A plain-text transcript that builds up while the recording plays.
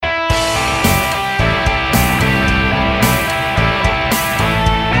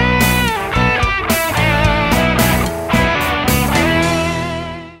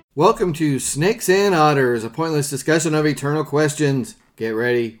Welcome to Snakes and Otters, a pointless discussion of eternal questions. Get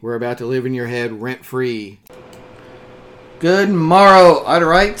ready, we're about to live in your head rent-free. Good morrow,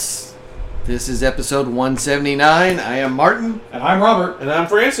 Otterites. This is episode 179. I am Martin. And I'm Robert. And I'm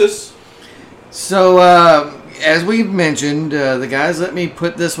Francis. So, as we mentioned, the guys let me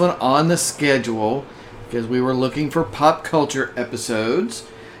put this one on the schedule because we were looking for pop culture episodes.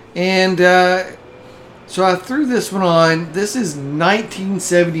 And so I threw this one on. This is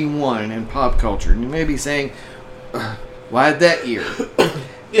 1971 in pop culture. And you may be saying, why that year?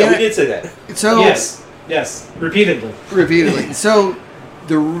 Yeah, we did say that. So Yes. Repeatedly. So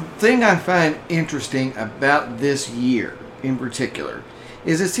the thing I find interesting about this year in particular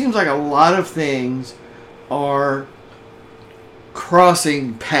is it seems like a lot of things are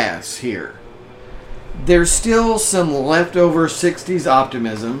crossing paths here. There's still some leftover 60s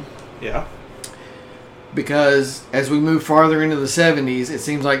optimism. Yeah. Because as we move farther into the 70s, it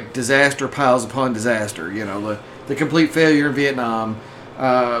seems like disaster piles upon disaster. You know, the complete failure in Vietnam,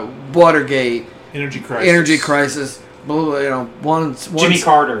 Watergate, Energy crisis. You know,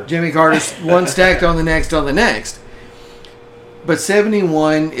 Jimmy Carter's one stacked on the next. But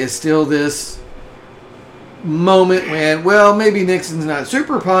 71 is still this moment when, well, maybe Nixon's not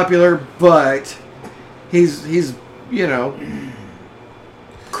super popular, but he's you know,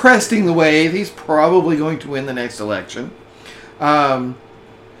 cresting the wave. He's probably going to win the next election. How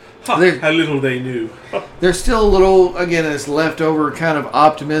little they knew. There's still a little, again, this leftover kind of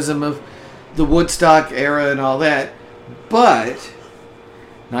optimism of the Woodstock era and all that. But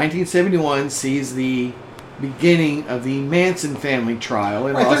 1971 sees the beginning of the Manson family trial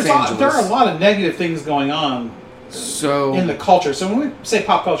in Los Angeles. There are a lot of negative things going on in the culture. So when we say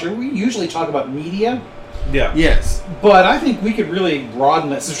pop culture, we usually talk about media. Yeah. Yes. But I think we could really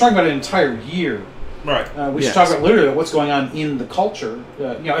broaden that. Since we're talking about an entire year, Right. we should talk about literally what's going on in the culture.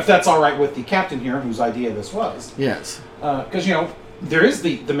 If that's all right with the captain here, whose idea this was. Yes. Because, there is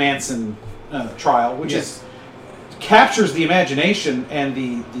the Manson trial, which captures the imagination and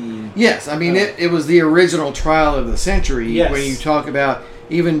the Yes, I mean, it was the original trial of the century. Yes. When you talk about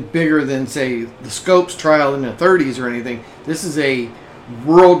even bigger than, say, the Scopes trial in the 30s or anything, this is a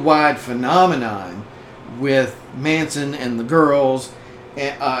worldwide phenomenon with Manson and the girls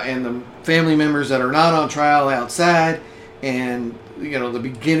and the family members that are not on trial outside, and, the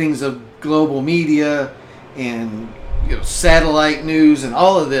beginnings of global media and, satellite news and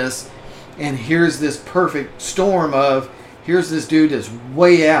all of this. And here's this perfect storm of, here's this dude that's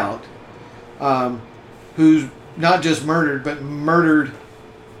way out, who's not just murdered, but murdered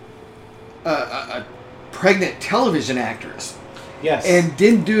a pregnant television actress. Yes. And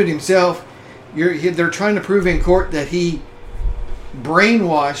didn't do it himself. They're trying to prove in court that he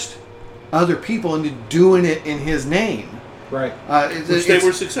brainwashed other people into doing it in his name. Right. Which they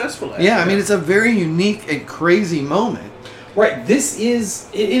were successful at. Yeah, I mean, it's a very unique and crazy moment. Right. It is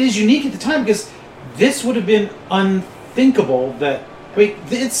unique at the time because this would have been unthinkable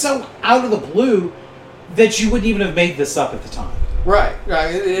it's so out of the blue that you wouldn't even have made this up at the time. Right.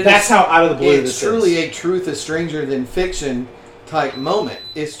 That's how out of the blue this is. It's truly a truth is stranger than fiction type moment.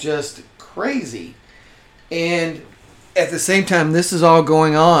 It's just crazy. And at the same time this is all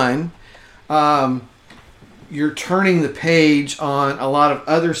going on, you're turning the page on a lot of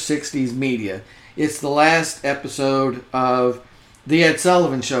other 60s media. It's the last episode of The Ed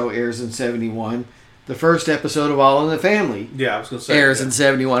Sullivan Show airs in 71. The first episode of All in the Family I was going to say airs in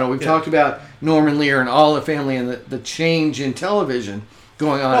 71. We've talked about Norman Lear and All in the Family and the change in television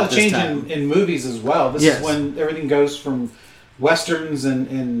going on at this time. Change in movies as well. This is when everything goes from westerns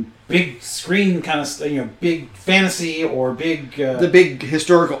and big screen kind of big fantasy or big... the big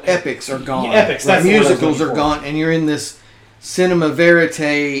historical epics are gone. Epics, that's the musicals are gone, and you're in this cinema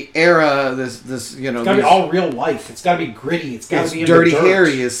verite era. This it's got to be all real life. It's got to be gritty. It's got to be in Dirty the dirt.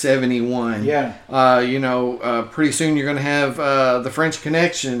 Harry is 71. Yeah. Pretty soon you're going to have The French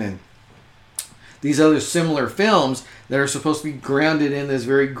Connection and these other similar films that are supposed to be grounded in this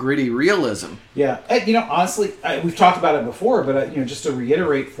very gritty realism. Yeah. And, honestly, we've talked about it before, but just to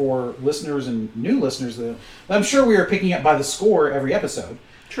reiterate for listeners and new listeners, I'm sure we are picking up by the score every episode.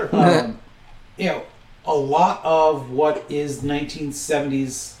 Sure. A lot of what is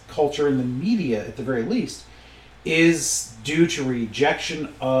 1970s culture in the media, at the very least, is due to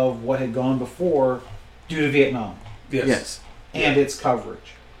rejection of what had gone before due to Vietnam. Yes. And its coverage.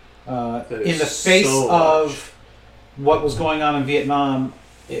 In the face of what was going on in Vietnam,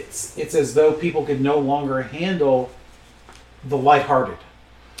 it's as though people could no longer handle the lighthearted.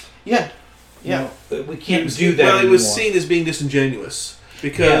 Yeah. We can't do that anymore. Well, it was seen as being disingenuous.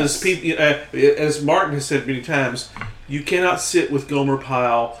 Because people, as Martin has said many times, you cannot sit with Gomer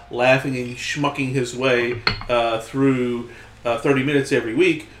Pyle laughing and schmucking his way through 30 minutes every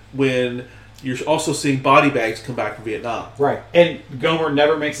week when you're also seeing body bags come back from Vietnam. Right. And Gomer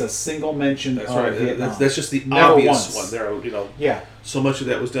never makes a single mention of Vietnam. That's just the never obvious once. one. There are, so much of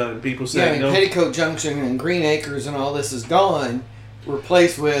that was done, and people say, Petticoat Junction and Green Acres and all this is gone,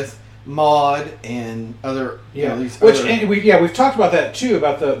 replaced with Maude and other, we've talked about that too,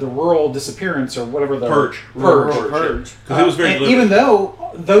 about the rural disappearance or whatever the purge. Because it was very even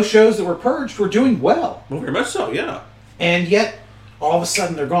though those shows that were purged were doing well, very much so, yeah, and yet all of a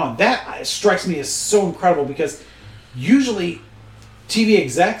sudden they're gone. That strikes me as so incredible because usually TV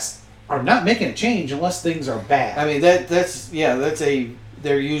execs are not making a change unless things are bad. I mean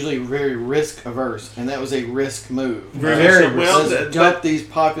they're usually very risk averse, and that was a risk move. Very dump these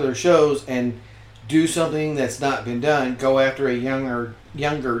popular shows and do something that's not been done. Go after a younger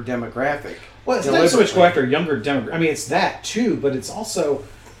demographic. Well, it's not so much go after a younger demographic. I mean, it's that too, but it's also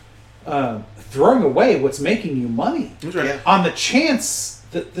throwing away what's making you money on the chance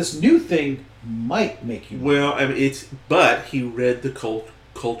that this new thing might make you money. Well, I mean, but he read the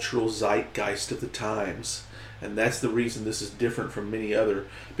cultural zeitgeist of the times. And that's the reason this is different from many other,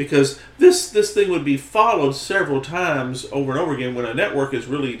 because this thing would be followed several times over and over again when a network is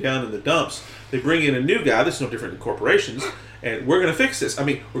really down in the dumps. They bring in a new guy. This is no different than corporations, and we're going to fix this. I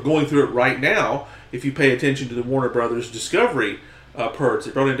mean, we're going through it right now. If you pay attention to the Warner Brothers Discovery purge, they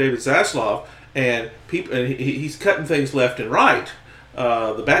brought in David Zaslav, and he's cutting things left and right.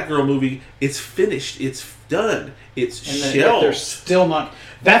 The Batgirl movie, it's finished. It's done. It's shelved. They're still not.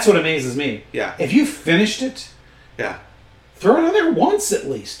 That's what amazes me. Yeah. If you finished it, throw it on there once at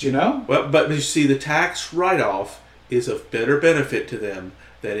least, Well, but you see, the tax write-off is of better benefit to them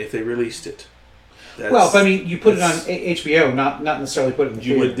than if they released it. I mean, you put it on HBO, not necessarily put it in the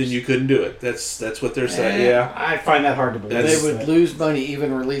theaters. Then you couldn't do it. That's what they're saying. I find that hard to believe. They would lose money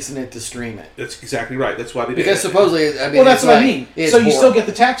even releasing it to stream it. That's exactly right. That's why they did because supposedly, I mean, well, that's what I mean. So you still get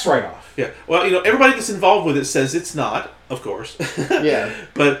the tax write-off. Yeah. Well, everybody that's involved with it says it's not, of course. Yeah.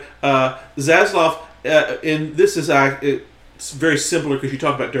 But Zaslav, and this is it's very similar because you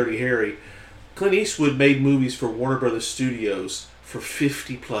talk about Dirty Harry. Clint Eastwood made movies for Warner Brothers Studios for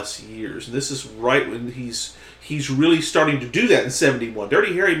 50 plus years, and this is right when he's really starting to do that in 71.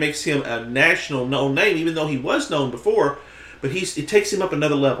 Dirty Harry makes him a national known name, even though he was known before, but it takes him up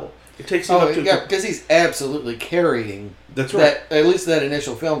another level. It takes him up to because he's absolutely carrying. That's right. At least that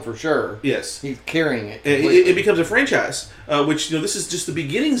initial film for sure. Yes, he's carrying it. It becomes a franchise, which this is just the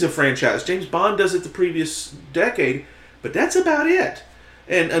beginnings of franchise. James Bond does it the previous decade, but that's about it.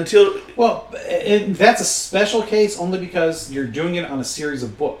 And that's a special case only because you're doing it on a series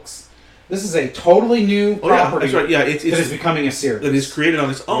of books. This is a totally new property. That's right. Yeah, it is becoming a series that is created on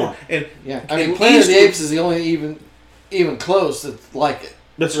its own. Yeah. I mean, Planet of the Apes is the only even close that's like it.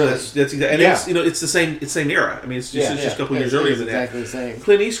 That's right. That's exactly. And it's the same era. I mean, it's just a couple years earlier than that. Exactly the same.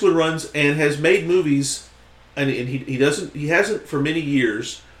 Clint Eastwood runs and has made movies, and he hasn't for many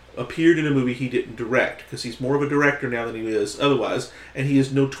years appeared in a movie he didn't direct, because he's more of a director now than he is otherwise, and he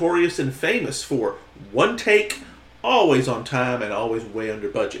is notorious and famous for one take, always on time, and always way under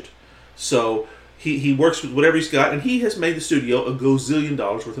budget. So he works with whatever he's got, and he has made the studio a gazillion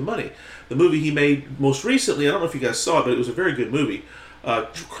dollars worth of money. The movie he made most recently, I don't know if you guys saw it, but it was a very good movie,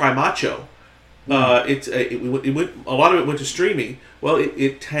 Cry Macho. It went, a lot of it went to streaming. Well,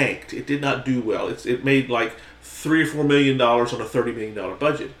 it tanked. It did not do well. It made like $3 or $4 million on a $30 million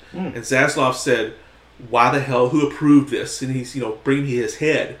budget. And Zaslav said, "Why the hell? Who approved this?" And he's bringing his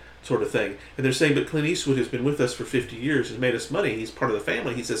head sort of thing. And they're saying, "But Clint Eastwood has been with us for 50 years, has made us money. He's part of the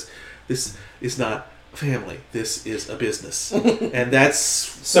family." He says, "This is not family. This is a business." And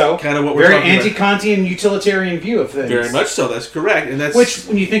that's kind of what we're talking about. Very anti-Kantian utilitarian view of things. Very much so. That's correct. And that's which,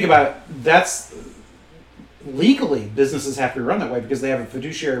 when you think about it, that's legally businesses have to be run that way because they have a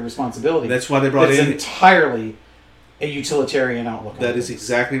fiduciary responsibility. That's why they brought in entirely a utilitarian outlook. That is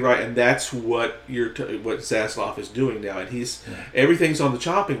exactly right, and that's what what Zaslav is doing now, and everything's on the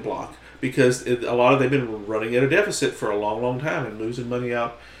chopping block because they've been running at a deficit for a long, long time and losing money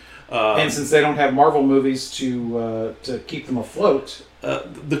out. And since they don't have Marvel movies to keep them afloat,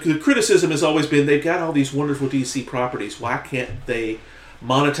 the criticism has always been they've got all these wonderful DC properties. Why can't they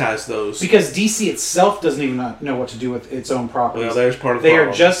monetize those? Because DC itself doesn't even know what to do with its own properties. Well, there's part of the problem.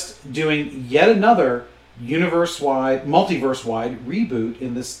 They are just doing yet another universe-wide, multiverse-wide reboot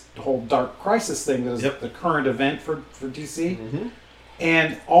in this whole Dark Crisis thing that is the current event for DC. Mm-hmm.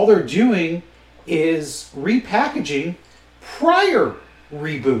 And all they're doing is repackaging prior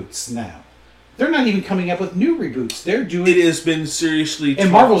reboots now. they're not even coming up with new reboots. They're doing It has been seriously...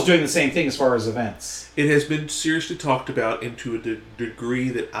 and Marvel's doing the same thing as far as events. It has been seriously talked about into a degree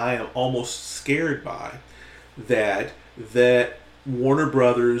that I am almost scared by. That Warner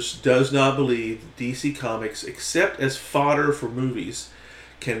Brothers does not believe DC Comics, except as fodder for movies,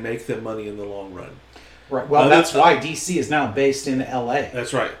 can make them money in the long run. Right. Well, that's why DC is now based in L.A.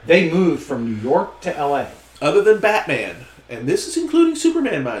 That's right. They moved from New York to L.A. Other than Batman, and this is including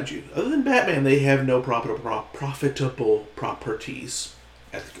Superman, mind you. Other than Batman, they have no profitable properties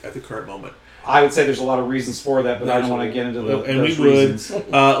at the current moment. I would say there's a lot of reasons for that, but I don't want to get into those reasons.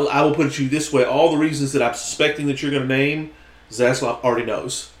 I will put it to you this way. All the reasons that I'm suspecting that you're going to name, Zaslav already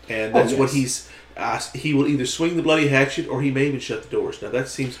knows. And that's what he will either swing the bloody hatchet or he may even shut the doors. Now, that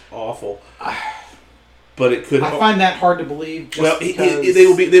seems awful. But it could... I find that hard to believe.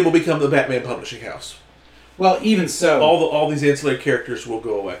 They will become the Batman publishing house. Well, even so... All these ancillary characters will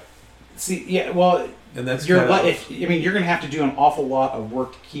go away. See, yeah, well... And that's you're going to have to do an awful lot of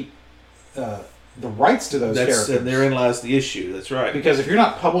work to keep... the rights to those characters. And therein lies the issue. That's right. Because if you're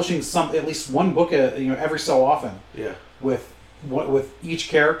not publishing at least one book, every so often, yeah, with each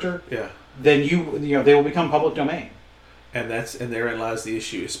character, yeah, then they will become public domain. And therein lies the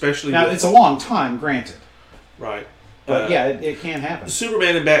issue, especially now. It's a long time, granted, right? But it can happen.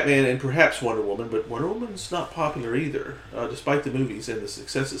 Superman and Batman and perhaps Wonder Woman, but Wonder Woman's not popular either, despite the movies and the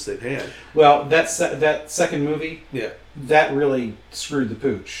successes they've had. Well, that second movie, yeah, that really screwed the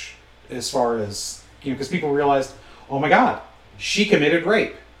pooch. As far as, because people realized, oh my God, she committed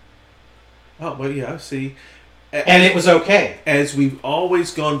rape. Oh, well, yeah, see. And it was okay. As we've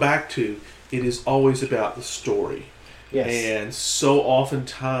always gone back to, it is always about the story. Yes. And so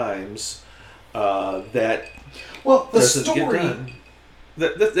oftentimes that well, the doesn't story get done.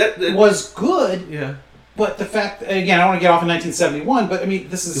 That was good. Yeah. But the fact, again, I don't want to get off in 1971, but I mean,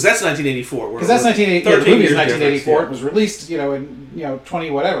 this is... Because that's 1984. Because that's 1984. The movie is 1984. Yeah. It was released, in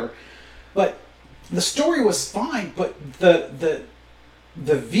 20 whatever. But the story was fine, but the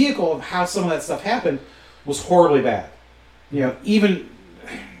vehicle of how some of that stuff happened was horribly bad. Even...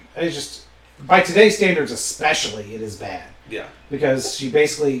 It's just... By today's standards especially, it is bad. Yeah. Because she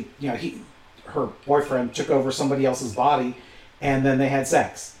basically, her boyfriend took over somebody else's body, and then they had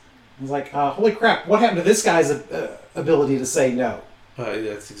sex. I was like, holy crap, what happened to this guy's ability to say no?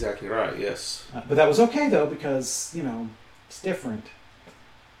 That's exactly right, yes. But that was okay, though, because, it's different.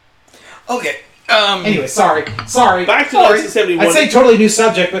 Okay. Anyway, sorry. Back to 1971. I'd say totally new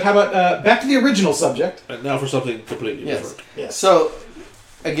subject, but how about back to the original subject? Now for something completely different. Yes. So,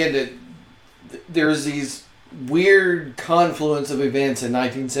 again, there's these weird confluence of events in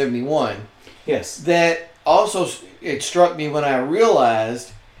 1971. Yes. That also, it struck me when I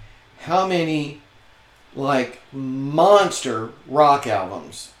realized how many, monster rock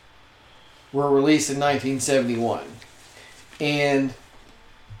albums were released in 1971. And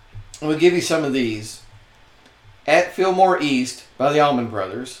I'm going to give you some of these. At Fillmore East by the Allman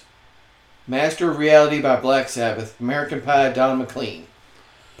Brothers. Master of Reality by Black Sabbath. American Pie, Don McLean.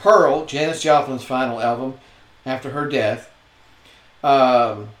 Pearl, Janis Joplin's final album after her death.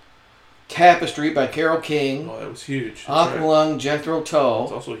 Tapestry by Carole King. Oh, that was huge. Aqualung, Jethro Tull.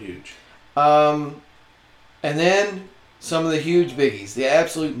 It's also huge. And then some of the huge biggies, the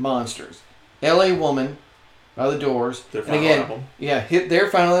absolute monsters. L.A. Woman by The Doors. Their final album. Yeah, hit their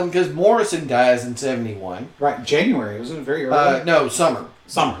final album because Morrison dies in 71. Right, January. Wasn't it very early? No, summer.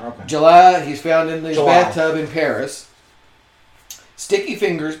 Summer, okay. July, he's found in his bathtub in Paris. Sticky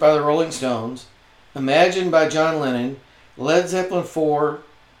Fingers by the Rolling Stones. Imagine by John Lennon. Led Zeppelin 4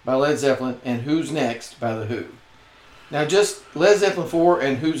 by Led Zeppelin. And Who's Next by The Who. Now, just Led Zeppelin 4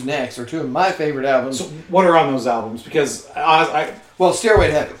 and Who's Next are two of my favorite albums. So, what are on those albums? Because Well, Stairway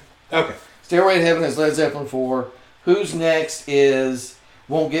to Heaven. Okay. Stairway to Heaven is Led Zeppelin 4. Who's Next is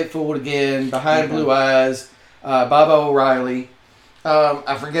Won't Get Fooled Again, Behind Blue Eyes, Baba O'Reilly.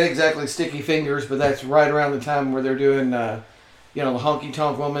 I forget exactly Sticky Fingers, but that's right around the time where they're doing, the Honky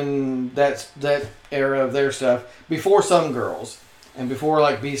Tonk Woman, that era of their stuff. Before Some Girls, and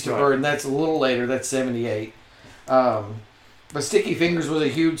before, Beast of Burden. That's a little later. That's 78. But Sticky Fingers was a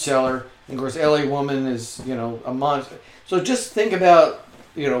huge seller. And, of course, L.A. Woman is, a monster. So just think about,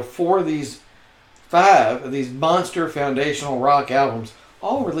 5 of these monster foundational rock albums,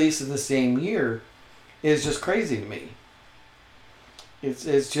 all released in the same year, is just crazy to me.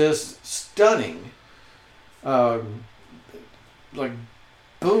 It's just stunning. Boom.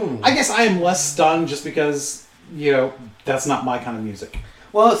 I guess I am less stunned just because, that's not my kind of music.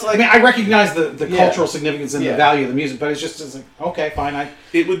 Well, it's I recognize the cultural significance and the value of the music, but it's okay, fine.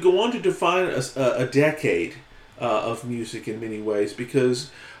 It would go on to define a decade of music in many ways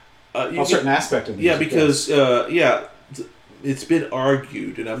because certain aspect of music. Yeah, because it's been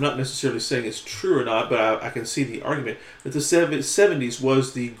argued, and I'm not necessarily saying it's true or not, but I can see the argument that the 70s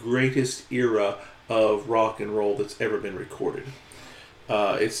was the greatest era of rock and roll that's ever been recorded.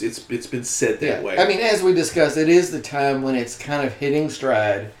 It's been said that way. I mean, as we discussed, it is the time when it's kind of hitting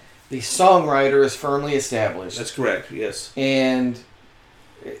stride. The songwriter is firmly established. That's correct. Yes, and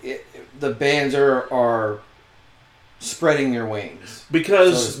the bands are spreading their wings.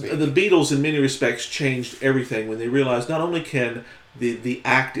 Because so the Beatles, in many respects, changed everything when they realized not only can the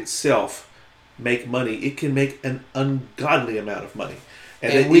act itself make money, it can make an ungodly amount of money.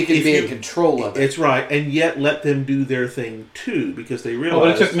 And we can be in control of it. That's right, and yet let them do their thing too, because they realized...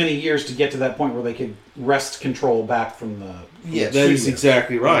 Well, but it took many years to get to that point where they could wrest control back from the... Yes, that is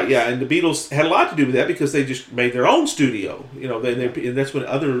exactly right. Yeah, and the Beatles had a lot to do with that because they just made their own studio. You know, and that's when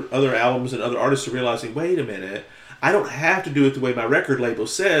other albums and other artists are realizing, wait a minute, I don't have to do it the way my record label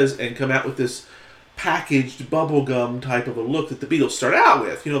says and come out with this packaged bubblegum type of a look that the Beatles start out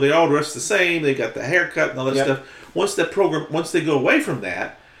with. You know, they all dress the same, they got the haircut and all that stuff. Once they go away from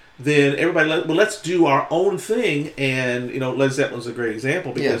that, then everybody, let's do our own thing. And, you know, Led Zeppelin's a great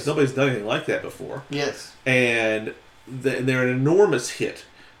example because nobody's done anything like that before. Yes. And they're an enormous hit.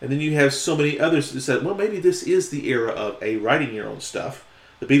 And then you have so many others that said, well, maybe this is the era of writing your own stuff.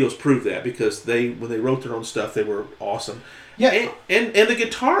 The Beatles proved that because when they wrote their own stuff, they were awesome. Yeah. And the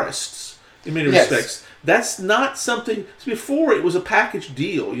guitarists, in many respects. That's not something... Before, it was a package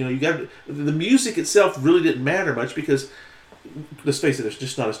deal. You know, the music itself really didn't matter much because, let's face it, there's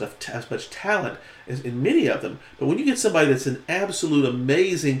just not as much talent in many of them. But when you get somebody that's an absolute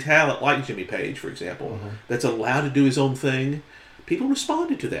amazing talent, like Jimmy Page, for example, that's allowed to do his own thing, people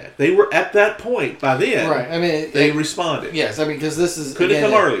responded to that. They were at that point by then. Right. I mean, they responded. Yes. I mean, because this is could have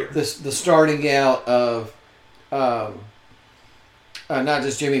come earlier. The starting out of not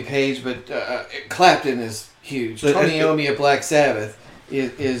just Jimmy Page, but Clapton is huge. Tony Iommi of Black Sabbath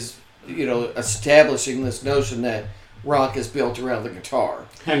is establishing this notion that rock is built around the guitar.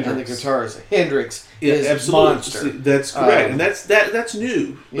 Hendrix. And the guitarist. Hendrix is monster. That's correct, and that's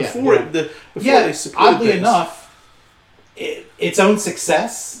new. Before they supported oddly things. enough, its own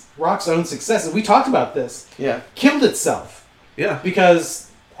success, rock's own success, and we talked about this, killed itself. Yeah. Because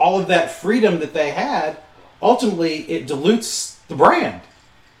all of that freedom that they had, ultimately, it dilutes the brand.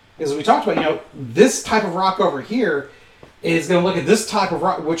 Because we talked about, this type of rock over here is going to look at this type of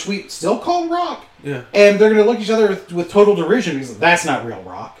rock, which we still call rock, and they're going to look at each other with total derision because that's not real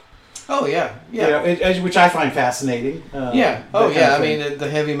rock. Oh, yeah. Yeah. Which I find fascinating. I mean, the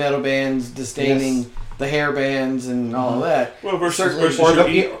heavy metal bands disdaining the hair bands and all of that. Well, versus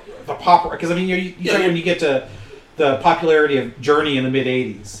the pop rock. Because, I mean, you when you get to the popularity of Journey in the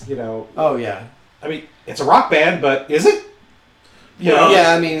mid-'80s, Oh, yeah. I mean, it's a rock band, but is it?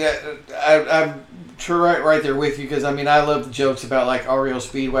 I mean, I'm right there with you because, I mean, I love the jokes about, like, REO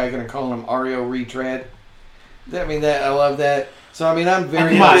Speedwagon and calling them REO Retread. I mean, I love that. So, I mean, I'm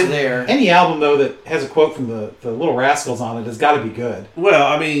very much there. Any album, though, that has a quote from the Little Rascals on it has got to be good. Well,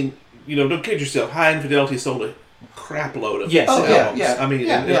 I mean, don't kid yourself. High Infidelity sold a crap load of albums. I mean,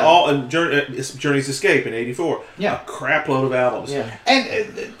 and Journey's Escape in '84. Yeah. A crap load of albums. Yeah.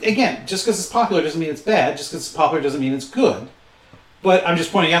 And, again, just because it's popular doesn't mean it's bad. Just because it's popular doesn't mean it's good. But I'm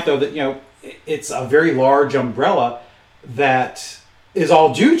just pointing out, though, that, it's a very large umbrella that is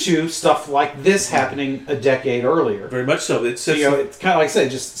all due to stuff like this happening a decade earlier. Very much so. It's kind of like I said,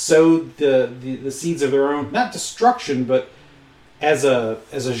 just sowed the seeds of their own, not destruction, but as a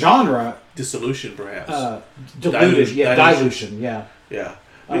genre, dissolution, perhaps. Dilution. Yeah.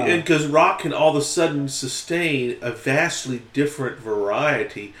 And because rock can all of a sudden sustain a vastly different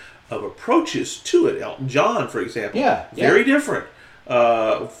variety of approaches to it. Elton John, for example. Very different.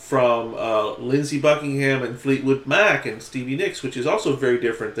 From Lindsey Buckingham and Fleetwood Mac and Stevie Nicks, which is also very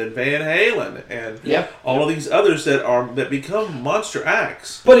different than Van Halen and all of these others that become monster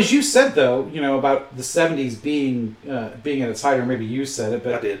acts. But as you said, though, about the '70s being at its height, or maybe you said it,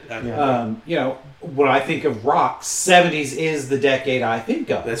 but I did. When I think of rock, '70s is the decade I think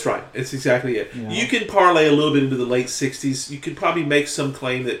of. That's right. It's exactly it. You can parlay a little bit into the late '60s. You could probably make some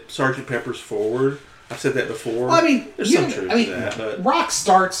claim that Sgt. Pepper's Forward. I've said that before. Well, I mean, there's some truth to that. But rock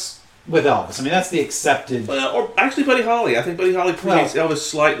starts with Elvis. I mean, that's the accepted. Well, or actually, Buddy Holly. I think Buddy Holly predates Elvis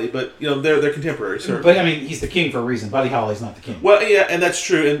slightly, but they're contemporaries. Certainly. But I mean, he's the king for a reason. Buddy Holly's not the king. Well, yeah, and that's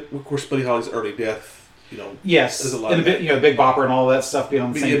true. And of course, Buddy Holly's early death. Yes, and Big Bopper and all that stuff being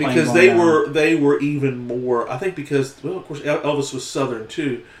on the same plane. Because they were even more. I think because of course, Elvis was Southern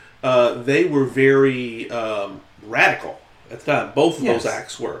too. They were very radical at the time. Both of those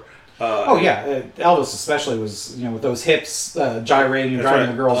acts were. Oh yeah, Elvis especially was, with those hips gyrating and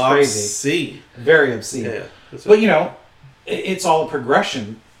driving the girls crazy. Obscene. Very obscene. Yeah. But it's all a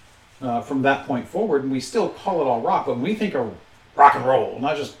progression from that point forward, and we still call it all rock. But when we think of rock and roll,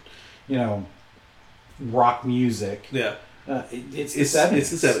 not just rock music. Yeah. It's the 70s. It's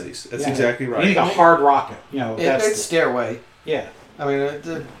the 70s. That's exactly right. You think a hard rock, that's it's Stairway. Yeah. I mean,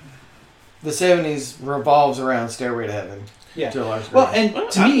 the 70s revolves around Stairway to Heaven. Yeah. To a large degree. Well,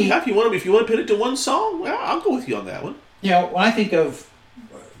 and to me, if you want to put it to one song, well, I'll go with you on that one. When I think of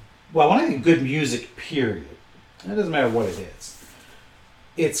good music, period, it doesn't matter what it is.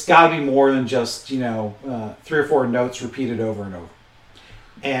 It's got to be more than just 3 or 4 notes repeated over and over.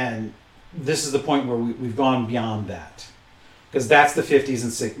 And this is the point where we've gone beyond that, because that's the 50s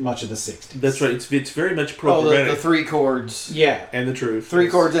and much of the 60s. That's right. It's very much programmatic. the 3 chords. Yeah, and the truth. 3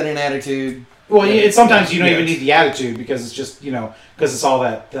 chords and an attitude. Well, sometimes you don't even need the attitude, because it's just because it's all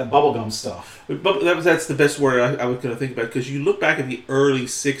that bubblegum stuff. But that's the best word I was going to think about, because you look back at the early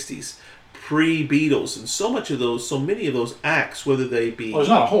 60s, pre-Beatles, and so many of those acts, whether they be... Well, there's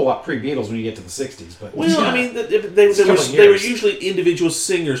not a whole lot pre-Beatles when you get to the 60s, but... Well, I mean, they were usually individual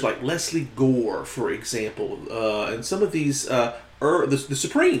singers, like Leslie Gore, for example, and some of these... the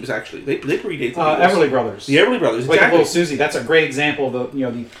Supremes, actually, they predate the Beatles. Everly Brothers. The Everly Brothers, like exactly. Little Susie, that's a great example of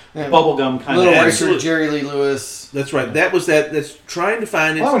the bubblegum kind Little of... Richard, Jerry Lee Lewis. That's right. That's trying to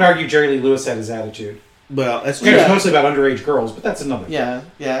find it. Well, I would argue Jerry Lee Lewis had his attitude. Well, that's true. It's mostly about underage girls, but that's another thing.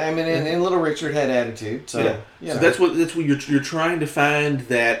 Yeah. I mean, and Little Richard had attitude, so... So that's what you're trying to find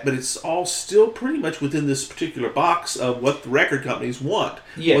that, but it's all still pretty much within this particular box of what the record companies want.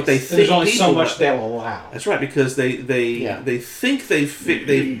 Yes. What they think there's only so much want. they'll allow. That's right, because they think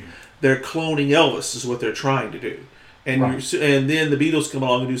they're cloning Elvis is what they're trying to do, and and then the Beatles come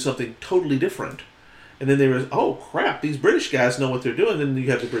along and do something totally different, and then there was, oh crap, these British guys know what they're doing. Then you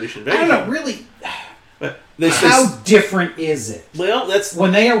have the British invasion. I don't know, really. How different is it? Well, that's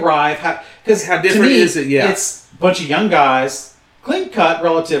when they arrive. Because how different is it? Yeah, it's a bunch of young guys, clean cut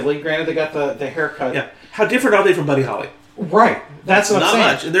relatively. Granted, they got the haircut. Yeah, how different are they from Buddy Holly? Right, that's what I'm saying.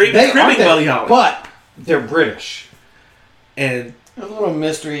 Not much, and they're even cribbing Buddy Holly, but they're British, and a little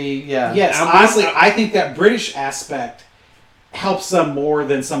mystery. Yeah. Yes, honestly, I think that British aspect helps them more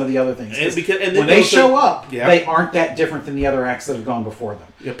than some of the other things. And when they show up, they aren't that different than the other acts that have gone before them.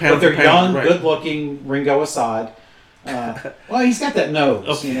 Yeah, but they're young, good-looking. Ringo aside, well, he's got that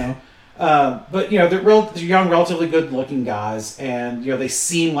nose, But they're young, relatively good-looking guys, and they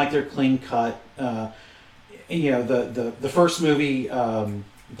seem like they're clean cut. The first movie, the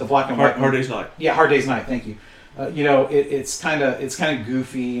black and white, Hard Day's Night. Yeah, Hard Day's Night. Thank you. It's kind of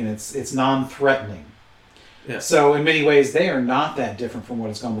goofy and it's non-threatening. Yeah. So in many ways, they are not that different from what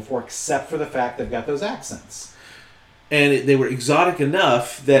has gone before, except for the fact they've got those accents. And they were exotic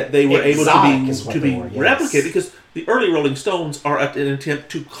enough that they were able to be replicated, because the early Rolling Stones are an attempt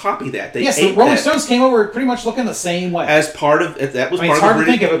to copy that. The Rolling Stones came over pretty much looking the same way. As part of that was. It's hard to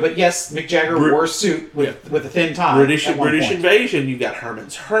think of it, but yes, Mick Jagger wore a suit with a thin tie. British Invasion. You got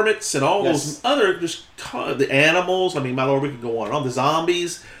Herman's Hermits and all those other the Animals. I mean, my lord, we could go on and on. The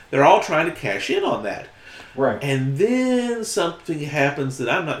Zombies. They're all trying to cash in on that. Right. And then something happens that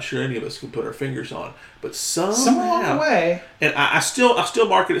I'm not sure any of us can put our fingers on, but somewhere along the way. And I still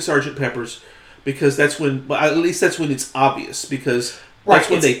mark it as Sgt. Pepper's, because that's when, well, at least that's when it's obvious, because that's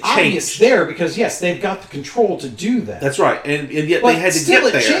when they changed. Obvious there because they've got the control to do that. That's right, and yet they had to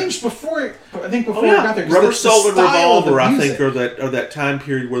get there. It changed before. I think before it got there. Rubber Soul and Revolver, I think, are that time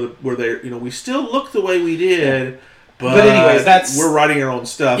period where they we still look the way we did. Yeah. But anyways, we're writing our own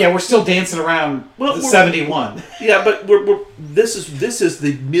stuff. Yeah, we're still dancing around 71. Yeah, but this is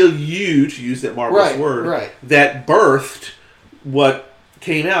the milieu, to use that marvelous word, that birthed what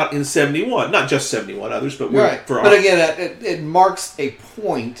came out in 71. Not just 71, others, but But again, it marks a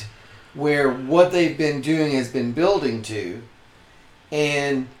point where what they've been doing has been building to,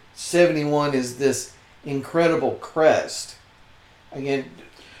 and 71 is this incredible crest. Again.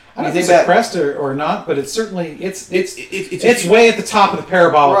 I don't think it's a crest or not, but it's certainly it's way at the top of the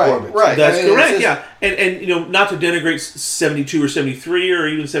parabolic orbit. Right, that's correct. Yeah, and not to denigrate 72 or 73 or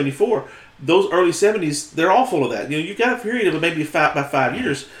even 74, those early 70s, they're all full of that. You got a period of maybe about 5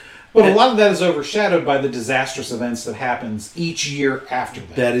 years, but a lot of that is overshadowed by the disastrous events that happens each year after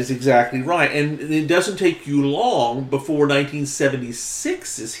that. That is exactly right, and it doesn't take you long before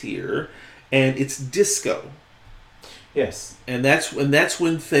 1976 is here, and it's disco. Yes, and that's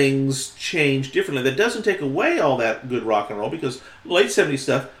when things change differently. That doesn't take away all that good rock and roll, because late 70s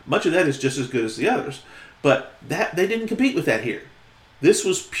stuff, much of that is just as good as the others. But that they didn't compete with that here. This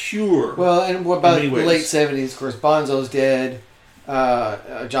was pure. Well, and what about the late 70s? Of course, Bonzo's dead.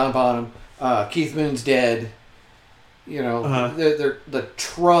 John Bonham, Keith Moon's dead. You know, Uh-huh. the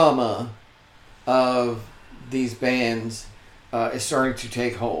trauma of these bands is starting to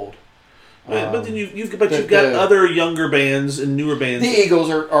take hold. But then you've got other younger bands and newer bands. The Eagles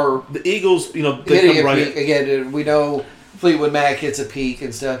are The Eagles, they hitting come a right peak again. We know Fleetwood Mac hits a peak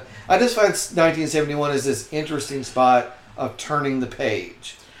and stuff. I just find 1971 is this interesting spot of turning the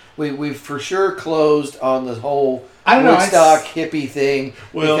page. We've for sure closed on the whole I don't know, Woodstock hippie thing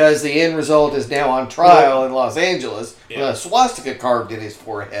because the end result is now on trial in Los Angeles with a swastika carved in his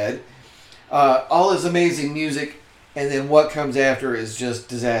forehead. All his amazing music. And then what comes after is just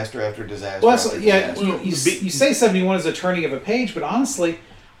disaster after disaster. Well, after yeah, disaster. you say 71 is a turning of a page, but honestly,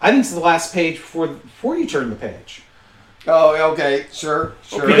 I think it's the last page before you turn the page. Oh, okay, sure.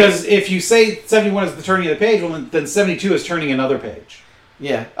 Because if you say 71 is the turning of the page, well, then 72 is turning another page.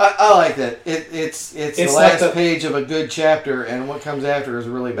 Yeah, I like that. It's the like last page of a good chapter, and what comes after is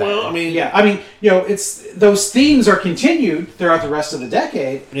really bad. Well, I mean, it's those themes are continued throughout the rest of the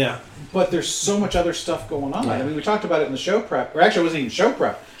decade. yeah. But there's so much other stuff going on. Yeah. I mean, we talked about it in the show prep, or actually, it wasn't even show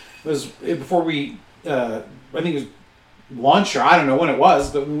prep. It was before we, I think it was lunch, or I don't know when it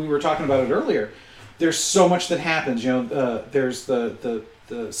was, but when we were talking about it earlier, there's so much that happens. There's the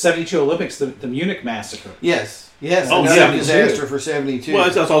 72 Olympics, the Munich massacre. Yes, Oh, another yeah. disaster for 72. Well,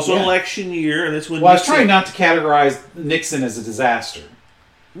 it's also an Yeah. election year, and that's when. Well, I was trying not to categorize Nixon as a disaster.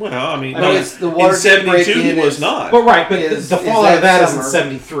 Well, I mean, But it's the in Watergate '72 break-in was is- not. But right, but Is the fallout that of that is in summer.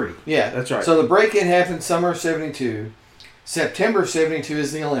 73. Yeah, That's right. So the break-in happened summer of 72. September 72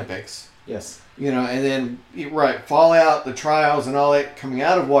 is the Olympics. Yes. And then, fallout, the trials, and all that coming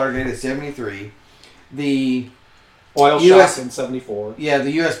out of Watergate at 73. The Oil US shock in 74.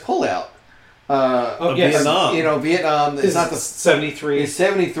 the U.S. pullout. Oh, yes. Vietnam. Vietnam. It's not the 73.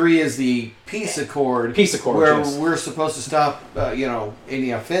 73 is the peace accord. Peace accord, where yes. we're supposed to stop,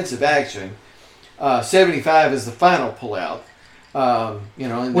 any offensive action. 75 is the final pullout.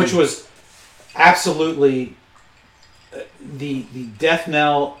 And Which then- was absolutely the death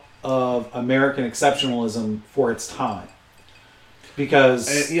knell of American exceptionalism for its time.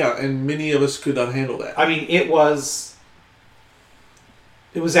 Because and many of us could not handle that. I mean, it was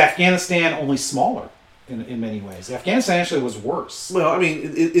Afghanistan, only smaller in many ways. Afghanistan actually was worse. Well, I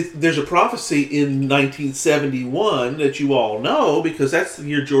mean, there's a prophecy in 1971 that you all know because that's the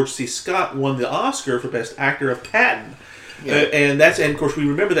year George C. Scott won the Oscar for Best Actor of Patton. Yeah. And of course, we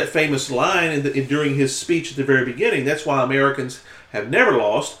remember that famous line during his speech at the very beginning. That's why Americans have never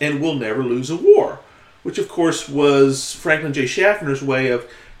lost and will never lose a war, which of course was Franklin J. Schaffner's way of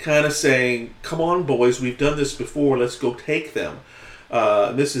kind of saying, "Come on, boys, we've done this before. Let's go take them."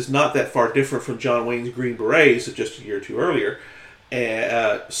 This is not that far different from John Wayne's Green Berets of just a year or two earlier.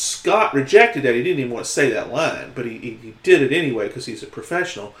 And Scott rejected that. He didn't even want to say that line, but he did it anyway because he's a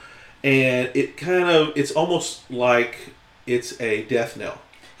professional. And it's almost like it's a death knell.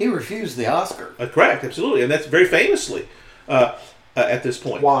 he refused the Oscar. Correct, absolutely, and that's very famously at this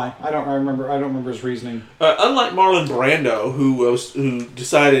point. Why? I don't remember his reasoning. Unlike Marlon Brando, who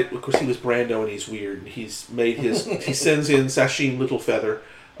decided, of course, he was Brando and he's weird. And he's made he sends in Sacheen Littlefeather.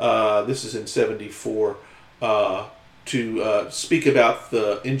 This is in '74 to speak about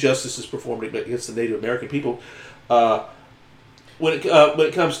the injustices performed against the Native American people. When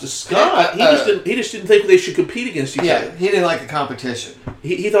it comes to Scott, he just didn't think they should compete against each other. He didn't like the competition.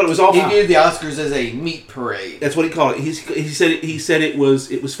 He thought it was all. He viewed the Oscars as a meat parade. That's what he called it. He said it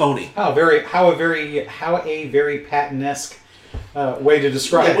was phony. How a very Patton-esque way to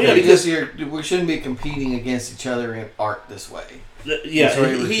describe Yeah, it. because we shouldn't be competing against each other in art this way. Yeah, So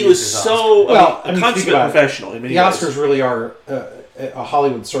he he refused was his so Well, a think consummate about it. professional in many The ways. Oscars really are a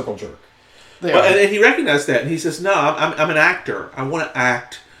Hollywood circle jerk. They Well, are. and he recognized that, and he says, "No, I'm an actor. I want to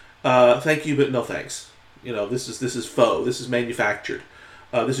act. Thank you, but no thanks. This is faux. This is manufactured.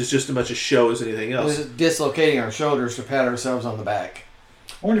 This is just as much a show as anything It else." was dislocating our shoulders to pat ourselves on the back.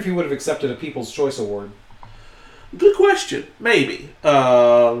 I wonder if he would have accepted a People's Choice Award. Good question. Maybe.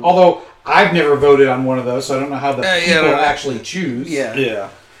 Although I've never voted on one of those, so I don't know how the people actually choose. Yeah.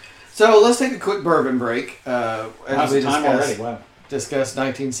 So let's take a quick bourbon break. How's As we the time discussed, already? Wow. discussed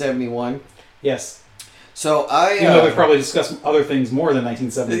 1971. Yes. So I. Even though we've probably discussed other things more than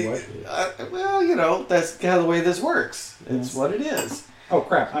 1970. That's kind of the way this works. It's what it is. Oh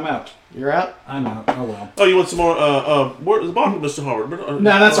crap! I'm out. You're out. I'm out. Oh well. Oh, you want some more? Where's the bottom, Mr. Howard?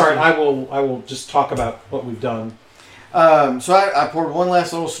 No, that's all right. I will just talk about what we've done. So I poured one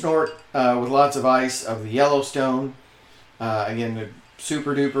last little snort with lots of ice of the Yellowstone. Again, the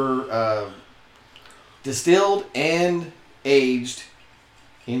super duper distilled and aged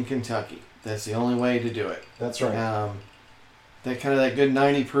in Kentucky. That's the only way to do it. That's right. that kind of that good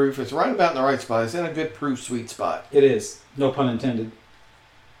 90 proof. It's right about in the right spot. It's in a good proof sweet spot. It is. No pun intended.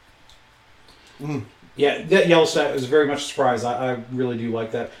 Yeah, that Yellowstone was very much a surprise. I really do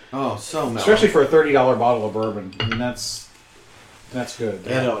like that. Oh, so mellow. Especially for a $30 bottle of bourbon. I mean, that's good.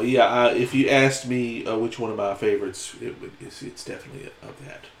 I know. Yeah. If you asked me which one of my favorites, it's definitely of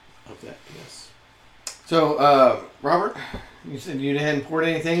that. Yes. So, Robert, you said you hadn't poured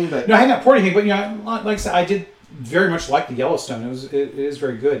anything, but No, I had not poured anything, but like I said, I did very much like the Yellowstone. It is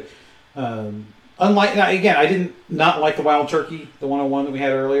very good. Unlike now, again, I didn't not like the Wild Turkey, the 101 that we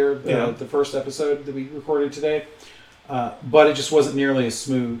had earlier, the first episode that we recorded today, but it just wasn't nearly as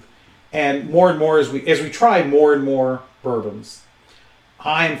smooth. And more as we try more and more bourbons,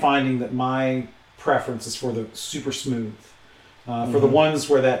 I'm finding that my preference is for the super smooth, for the ones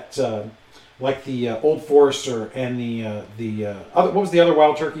where that. Like the Old Forester and the other, what was the other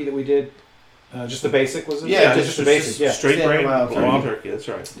Wild Turkey that we did? Just the basic, was it? Yeah, just the basic. Yeah, Straight grain Wild Wild Turkey. That's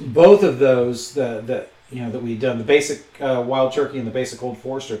right. both of those that we've done, the basic Wild Turkey and the basic Old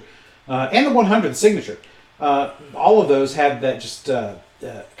Forester, and the 100, the signature. All of those had that just kind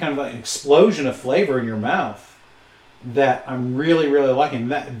of like an explosion of flavor in your mouth that I'm really liking.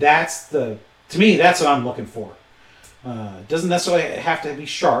 To me, that's what I'm looking for. Doesn't necessarily have to be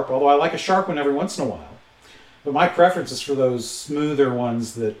sharp, although I like a sharp one every once in a while. But my preference is for those smoother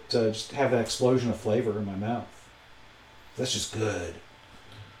ones that just have that explosion of flavor in my mouth. That's just good.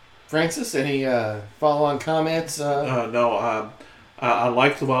 Francis, any follow-on comments? No, I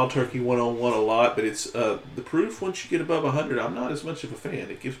like the Wild Turkey 101 a lot, but it's the proof once you get above 100, I'm not as much of a fan.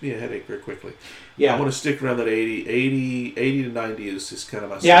 It gives me a headache very quickly. Yeah. I want to stick around that 80 to 90 is kind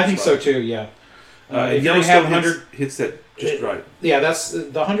of my Yeah, I think spot. so too, yeah. And if you have 100 hits that just right. Yeah, that's the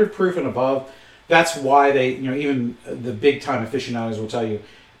 100 proof and above. That's why they, even the big time aficionados will tell you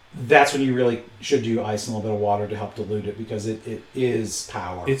that's when you really should do ice and a little bit of water to help dilute it because it is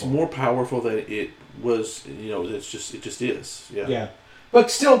powerful. It's more powerful than it was. It just is. Yeah. Yeah, but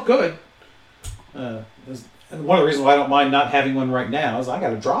still good. And one of the reasons why I don't mind not having one right now is I got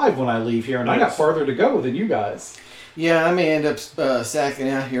to drive when I leave here, and I got farther to go than you guys. Yeah, I may end up sacking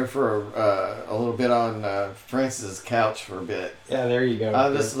out here for a little bit on Francis's couch for a bit. Yeah, there you go.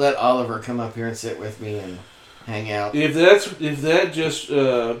 I'll just let Oliver come up here and sit with me and hang out. If that just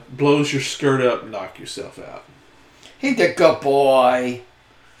blows your skirt up, knock yourself out. He's a good boy.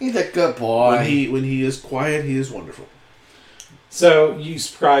 He's a good boy. When he is quiet, he is wonderful. So you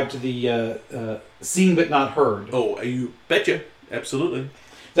subscribe to the seen but not heard. Oh, you betcha. Absolutely.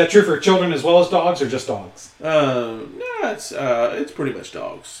 Is that true for children as well as dogs, or just dogs? No, it's pretty much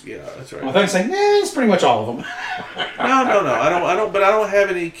dogs. Yeah, that's right. Well, I thought you were saying, it's pretty much all of them. No. I don't. But I don't have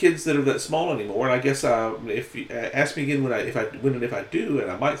any kids that are that small anymore. And I guess if you ask me again if I do,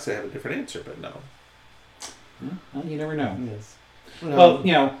 and I might say I have a different answer, but no. Well, you never know. Yes. Well,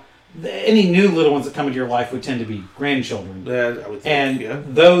 any new little ones that come into your life would tend to be grandchildren. I would think, And yeah.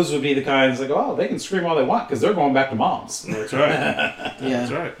 those would be the kinds like, they can scream all they want because they're going back to mom's. That's right. Yeah.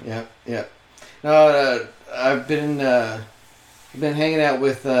 That's right. Yeah. No, I've been hanging out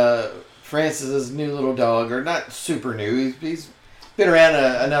with Francis's new little dog, or not super new. He's been around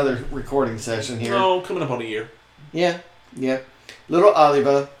another recording session here. Oh, coming up on a year. Yeah. Little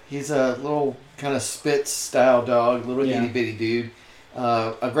Oliver. He's a little kind of Spitz style dog, little itty bitty dude.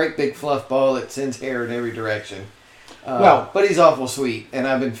 A great big fluff ball that sends hair in every direction. But he's awful sweet, and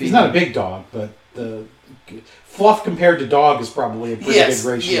I've been feeding. He's not a big dog, but the fluff compared to dog is probably a pretty good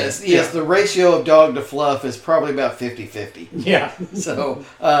ratio. Yes. The ratio of dog to fluff is probably about 50-50. Yeah. So,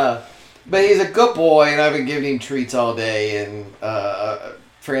 but he's a good boy, and I've been giving him treats all day, and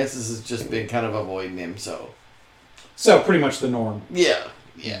Francis has just been kind of avoiding him. So pretty much the norm. Yeah.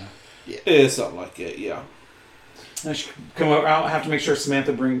 It's something like that. Yeah. I should come over. I'll have to make sure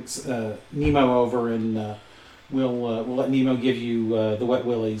Samantha brings Nemo over, and we'll let Nemo give you the wet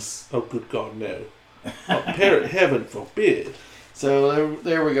willies. Oh, good God, no! Heaven forbid. So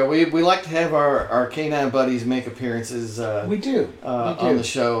there we go. We like to have our canine buddies make appearances. We do on the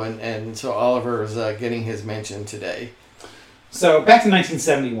show, and so Oliver is getting his mention today. So back to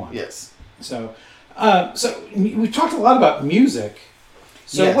 1971. Yes. So we've talked a lot about music.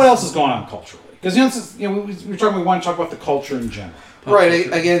 So Yes. what else is going on culturally? Because we want to talk about the culture in general. Right.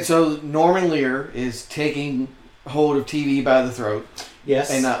 Again, so Norman Lear is taking hold of TV by the throat.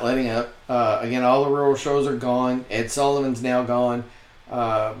 Yes. And not letting up. Again, all the rural shows are gone. Ed Sullivan's now gone.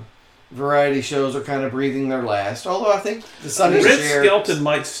 Variety shows are kind of breathing their last. Although I think the Sunday Red Share... Skelton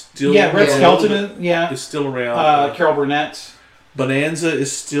might still. Red Skelton is still around. Carol Burnett. Bonanza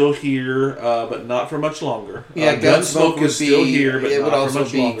is still here, but not for much longer. Yeah, Gunsmoke is still here, but it not would for also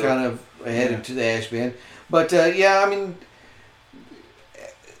much be longer. kind of headed to the ash bin. But I mean,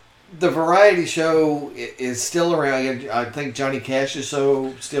 the variety show is still around. I think Johnny Cash's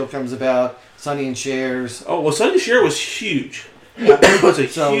show still comes about. Sonny and Cher's. Oh well, Sonny Cher was huge. It was a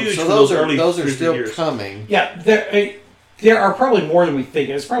huge. So for those early are 50 still years. coming. Yeah, there are probably more than we think.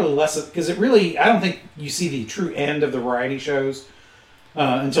 It's probably less because it really. I don't think you see the true end of the variety shows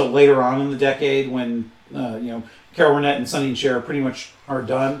until later on in the decade when Carol Burnett and Sonny and Cher pretty much are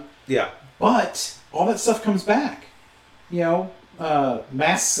done. Yeah. But all that stuff comes back.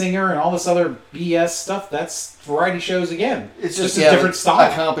 Masked Singer and all this other BS stuff. That's variety shows again. It's just a different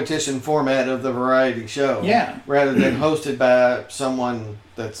style. A competition format of the variety show. Yeah. Rather than hosted by someone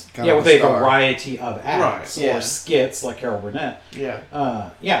that's kind of with a a star. variety of acts Right, yeah. or skits like Carol Burnett. Yeah.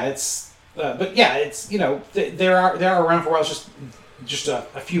 It's there are around for a while. It's just a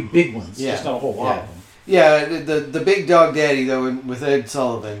few big ones. Yeah. Just not a whole lot Yeah. of them. Yeah, the Big Dog Daddy though with Ed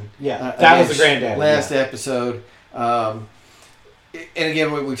Sullivan. Yeah, that was the granddaddy. Last yeah. episode. And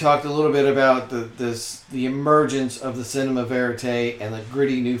again, we talked a little bit about the emergence of the cinema verite and the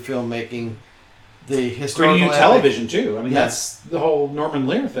gritty new filmmaking, the historical Gritty new epic. television too. I mean, Yeah. that's the whole Norman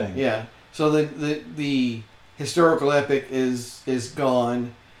Lear thing. Yeah. So the historical epic is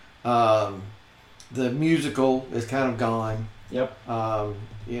gone. The musical is kind of gone. Yep.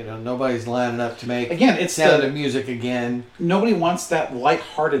 Nobody's lining up to make Again, it's Sound of Music again. nobody wants that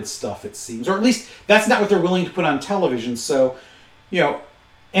lighthearted stuff, it seems. Or at least that's not what they're willing to put on television. So,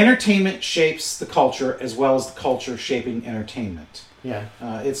 entertainment shapes the culture as well as the culture shaping entertainment. Yeah.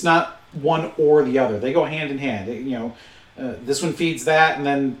 It's not one or the other. They go hand in hand. This one feeds that and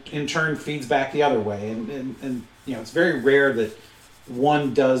then in turn feeds back the other way. And it's very rare that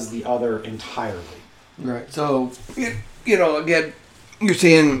one does the other entirely. Right. So, again, you're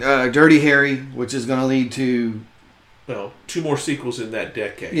seeing Dirty Harry, which is going to lead to... Well, 2 more sequels in that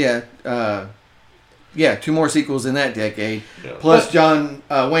decade. Yeah, 2 more sequels in that decade. Yeah. Plus John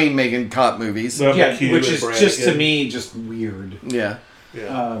Wayne making cop movies. Well, Yeah, McHugh which and is Brannigan. just to me just weird. Yeah.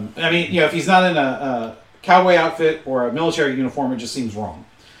 Yeah. If he's not in a cowboy outfit or a military uniform, it just seems wrong.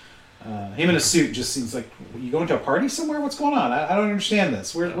 Him in a suit just seems like, you going to a party somewhere? What's going on? I don't understand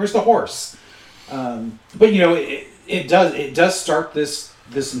this. Where's the horse? But it does start this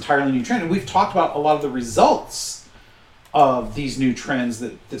entirely new trend, and we've talked about a lot of the results of these new trends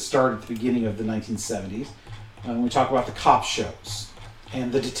that started at the beginning of the 1970s. We talk about the cop shows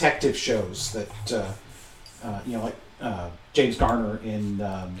and the detective shows that like James Garner in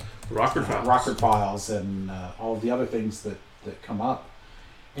Rockford Files. Rockford Files and all of the other things that come up.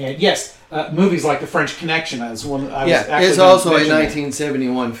 And yes, movies like The French Connection is one. It's also a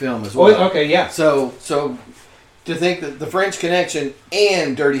 1971 film as well. Oh, okay, yeah. So to think that The French Connection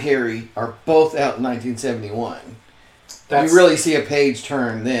and Dirty Harry are both out in 1971, you really see a page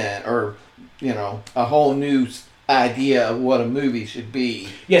turn then, or a whole new idea of what a movie should be.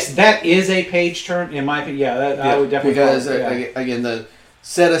 Yes, that is a page turn in my opinion. Yeah, I would definitely because call it, again the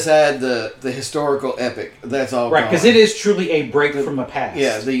set aside the historical epic. That's all right, gone. because it is truly a break from the past.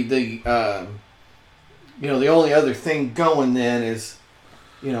 Yeah, the only other thing going then is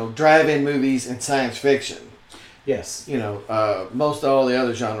drive-in movies and science fiction. Yes. Most all the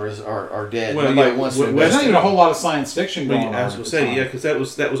other genres are dead. Well, Nobody yeah, wants to. There's not even a whole lot of science fiction going on. I was at going the to say, time. yeah, because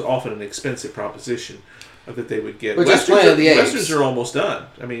that was often an expensive proposition that they would get. But just Planet of the Apes. Westerns are almost done.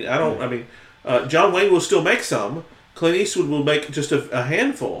 John Wayne will still make some. Clint Eastwood will make just a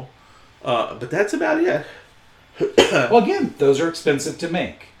handful. But that's about it. Well, again, those are expensive to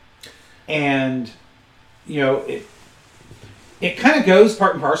make. And, it kind of goes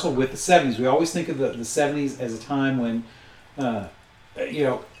part and parcel with the 70s. We always think of the 70s as a time when,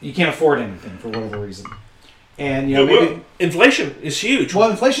 you can't afford anything for whatever reason. And, maybe... Inflation is huge. Well,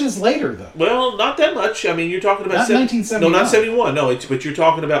 inflation is later, though. Well, not that much. I mean, you're talking about... Not 1971. No, not 71. No, but you're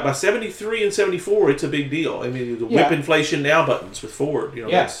talking about by 73 and 74, it's a big deal. I mean, the whip inflation now buttons with Ford.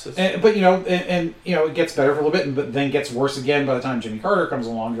 Yes. But, it gets better for a little bit, but then gets worse again by the time Jimmy Carter comes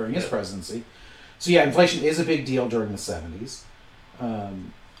along during his presidency. So, yeah, inflation is a big deal during the 70s.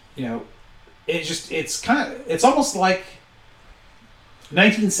 It's almost like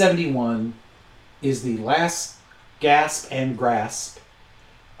 1971 is the last gasp and grasp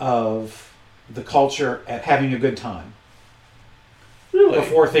of the culture at having a good time. Really?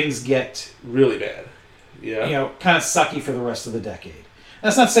 Before things get really bad. Yeah. Kind of sucky for the rest of the decade.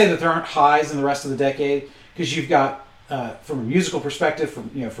 That's not to say that there aren't highs in the rest of the decade, because you've got, from a musical perspective,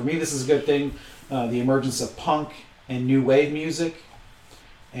 for me this is a good thing, the emergence of punk and new wave music,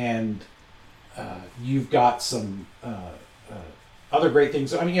 and you've got some other great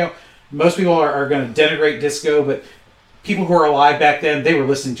things. I mean, most people are going to denigrate disco, but people who are alive back then, they were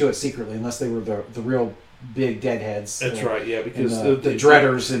listening to it secretly, unless they were the real big deadheads. That's right, yeah, because the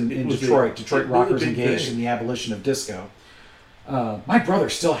Dreaders in was Detroit, it Detroit was a rockers big engaged thing. in the abolition of disco. My brother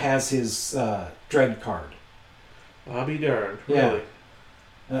still has his Dread card. I'll be darned. Yeah.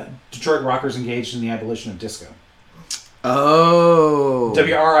 Really. Detroit rockers engaged in the abolition of disco. Oh.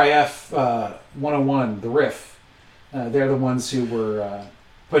 WRIF 101, the riff. They're the ones who were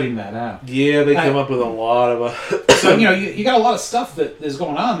putting that out. Yeah, they come up with a lot of. So you got a lot of stuff that is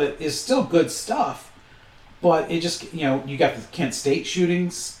going on that is still good stuff, but it just you got the Kent State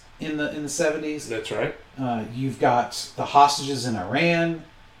shootings in the 70s. That's right. You've got the hostages in Iran.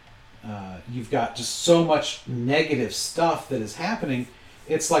 You've got just so much negative stuff that is happening.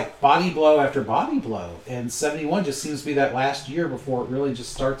 It's like body blow after body blow, and 71 just seems to be that last year before it really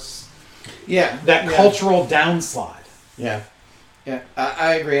just starts. Yeah. That cultural downslide. Yeah. Yeah,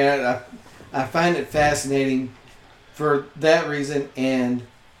 I agree. I find it fascinating for that reason, and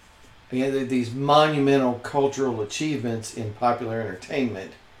again, these monumental cultural achievements in popular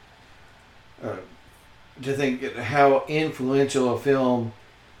entertainment. To think how influential a film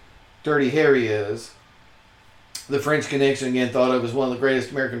Dirty Harry is. The French Connection, again, thought of as one of the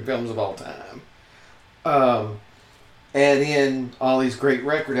greatest American films of all time. And in all these great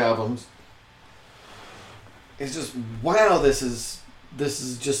record albums, it's just, wow, this is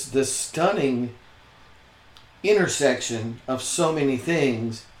just this stunning intersection of so many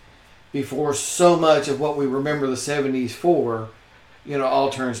things before so much of what we remember the 70s for, all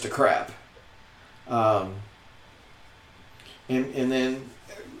turns to crap. And then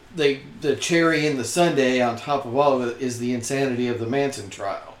the cherry in the sundae on top of all of it is the insanity of the Manson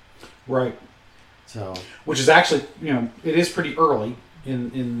trial. Right. So, which is actually, it is pretty early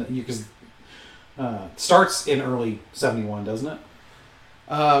in because starts in early 71, doesn't it?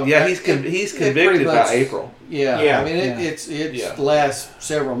 Yeah, he's convicted by April. Yeah, Yeah, I mean yeah. it lasts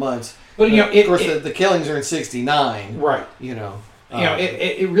several months. But of course, the killings are in '69. Right. It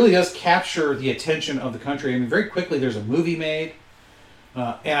It really does capture the attention of the country. I mean, very quickly there's a movie made,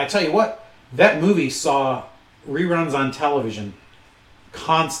 and I tell you what, that movie saw reruns on television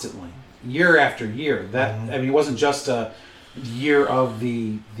constantly, year after year. I mean, it wasn't just a year of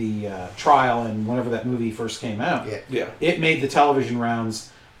the trial and whenever that movie first came out. Yeah. It made the television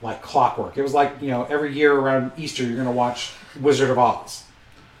rounds like clockwork. It was like, every year around Easter you're going to watch Wizard of Oz.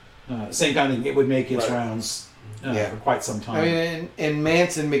 Same kind of thing. It would make its rounds for quite some time. I mean, and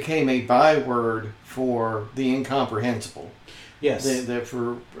Manson became a byword for the incomprehensible. Yes.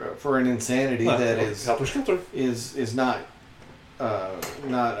 For an insanity that is Helter Skelter. is not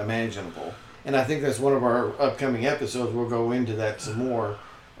imaginable. And I think that's one of our upcoming episodes. We'll go into that some more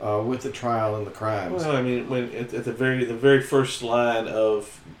with the trial and the crimes. Well, I mean, when at the very first line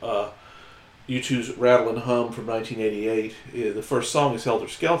of U2's Rattle and Hum from 1988, the first song is Helter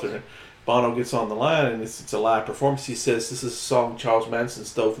Skelter. And Bono gets on the line, and it's a live performance. He says, "This is a song Charles Manson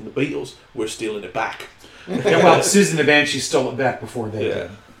stole from the Beatles. We're stealing it back." Well, Susan the Banshee stole it back before they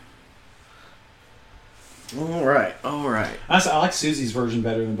did. All right. Honestly, I like Susie's version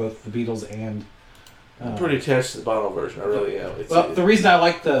better than both the Beatles and. I'm pretty attached to the Bono version. I really am. The reason I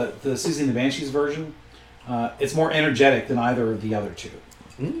like the Susie and the Banshees version, it's more energetic than either of the other two.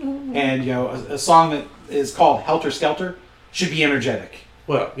 Mm-hmm. And a song that is called Helter Skelter should be energetic.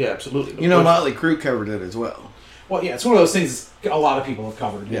 Well, yeah, absolutely. Motley Crue covered it as well. Well, yeah, it's one of those things a lot of people have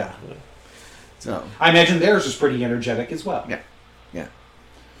covered. Yeah. So I imagine theirs is pretty energetic as well. Yeah.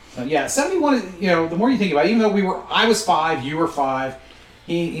 71. The more you think about it, even though I was 5, you were 5,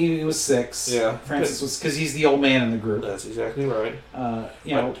 he was 6. Yeah. Francis was, because he's the old man in the group. That's exactly right. I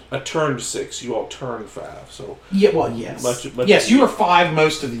turned 6. You all turned 5. So yeah. Well, yes. Much yes, you were 5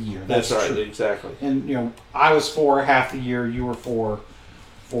 most of the year. That's right. true. Exactly. And I was 4 half the year. You were 4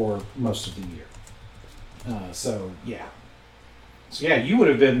 for most of the year. So yeah. So yeah, you would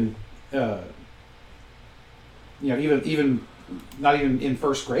have been, even not even in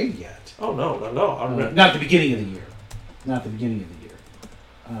first grade yet. Oh no. Not at the beginning of the year.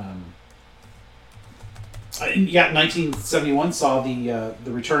 1971 saw the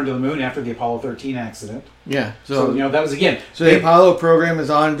return to the moon after the Apollo 13 accident. yeah. So that was again. So the Apollo program is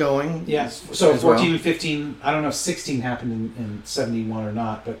ongoing. Yes. So as 14 well. and 15. I don't know if 16 happened in 71 or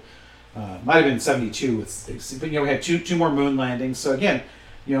not, but might have been 72. But we had two more moon landings. So again,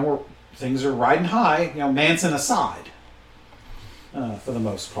 things are riding high. Manson aside, for the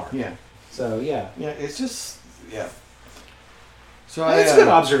most part. Yeah. So yeah. Yeah. It's just So It's a good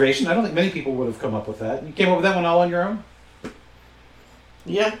observation. I don't think many people would have come up with that. You came up with that one all on your own?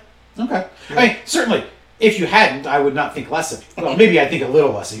 Yeah. Okay. Yeah. I mean, certainly, if you hadn't, I would not think less of you. Well, maybe I'd think a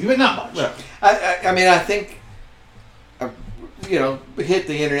little less of you, but not much. I mean, I think, hit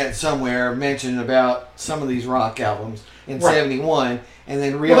the internet somewhere, mentioned about some of these rock albums in Right. '71, and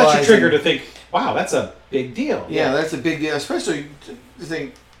then Well, realized that's your trigger to think, wow, that's a big deal. Yeah, that's a big deal, especially to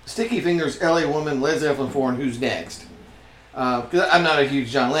think Sticky Fingers, LA Woman, Led Zeppelin 4, and Who's Next? Because I'm not a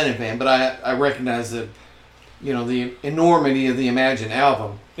huge John Lennon fan, but I recognize the enormity of the Imagine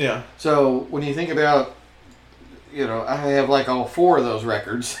album. Yeah. So when you think about, I have like all 4 of those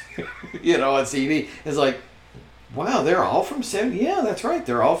records, on CD. It's like, wow, they're all from 70. Yeah, that's right.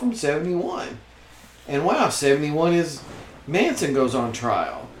 They're all from 71. And wow, 71 is Manson goes on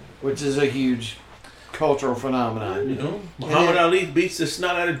trial, which is a huge cultural phenomenon. Muhammad Ali beats the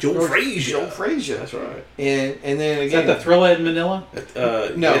snot out of Joe Frazier. Joe Frazier. That's right. And then Is again, that the Thriller in Manila?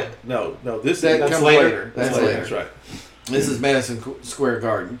 No. Yeah, no. This that is comes later. later. That's later. That's right. This is Madison Square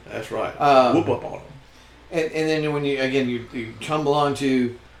Garden. That's right. Um, Whoop up on him. And then when you tumble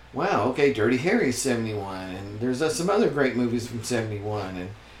onto, wow, okay, Dirty Harry's 71, and there's some other great movies from 71, and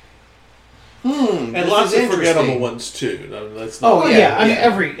And lots of forgettable ones too. I mean, let's not, Oh, yeah. I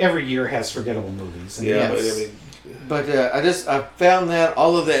mean, every year has forgettable movies. And yeah. Yes. But I mean, But I found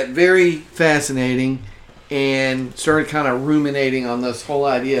all of that very fascinating, and started kind of ruminating on this whole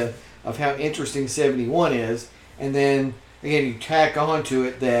idea of how interesting 71 is, and then again you tack on to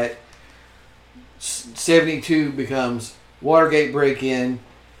it that 72 becomes Watergate break-in,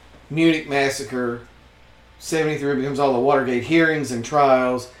 Munich massacre, 73 becomes all the Watergate hearings and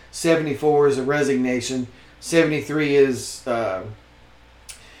trials, 74 is a resignation, 73 is the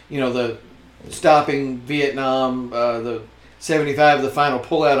stopping Vietnam, the 75 the final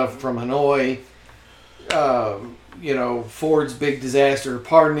pullout from Hanoi, Ford's big disaster,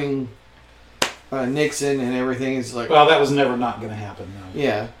 pardoning Nixon and everything. It's like, Well, that was never not going to happen, though.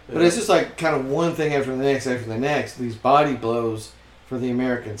 yeah, but it's just like kind of one thing after the next, these body blows for the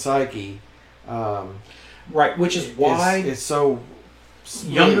American psyche. Right, which is why It's so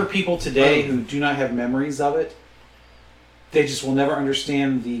younger people today who do not have memories of it, they just will never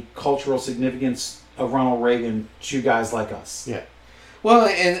understand the cultural significance of Ronald Reagan to guys like us. Yeah. Well,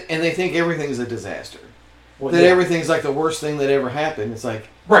 and they think everything's a disaster. Well, That yeah. everything's like the worst thing that ever happened. It's like,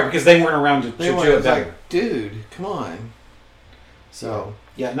 Right, because they weren't around to they do were it it's better. like, dude, come on. So,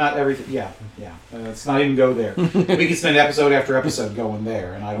 Yeah, not everything. Yeah. Let's not even go there. We could spend episode after episode going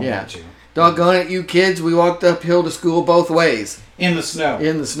there, and I don't Yeah. want to. doggone it, you kids, we walked uphill to school both ways In the snow.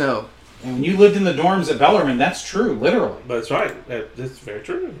 in the snow. And when you lived in the dorms at Bellarmine, that's true, literally. but that's right. That's very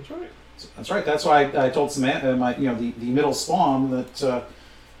true. That's right. That's right. That's why I told Samantha, the middle spawn,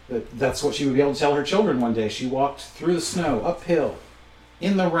 that's what she would be able to tell her children one day. She walked through the snow, uphill,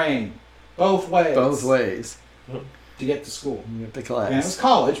 in the rain, both ways. Both ways. To get to school. Get the And it was class.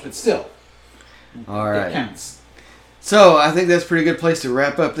 college, but still. All It right. counts. So, I think that's a pretty good place to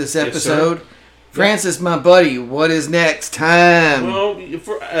wrap up this Yes, episode. sir. Francis, my buddy, what is next? Time. Well,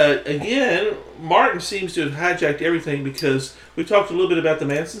 again, Martin seems to have hijacked everything because we talked a little bit about the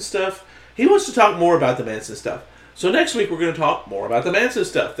Manson stuff. He wants to talk more about the Manson stuff. So next week we're going to talk more about the Manson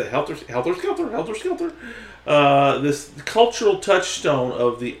stuff, the Helter Skelter, this cultural touchstone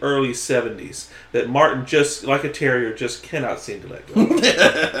of the early 70s that Martin, just like a terrier, just cannot seem to let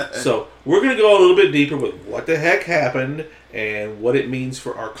go. So we're going to go a little bit deeper with what the heck happened and what it means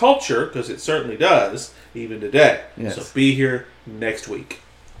for our culture, because it certainly does, even today. Yes. So be here next week.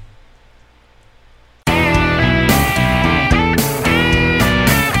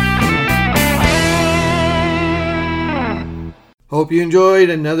 Hope you enjoyed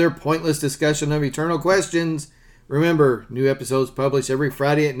another pointless discussion of eternal questions. Remember, new episodes published every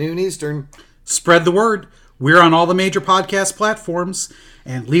Friday at noon Eastern. Spread the word. We're on all the major podcast platforms.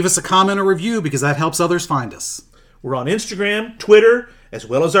 And leave us a comment or review because that helps others find us. We're on Instagram, Twitter, as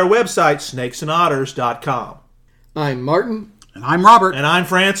well as our website, snakesandotters.com. I'm Martin. And I'm Robert. And I'm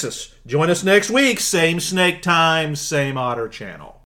Francis. Join us next week, same snake time, same otter channel.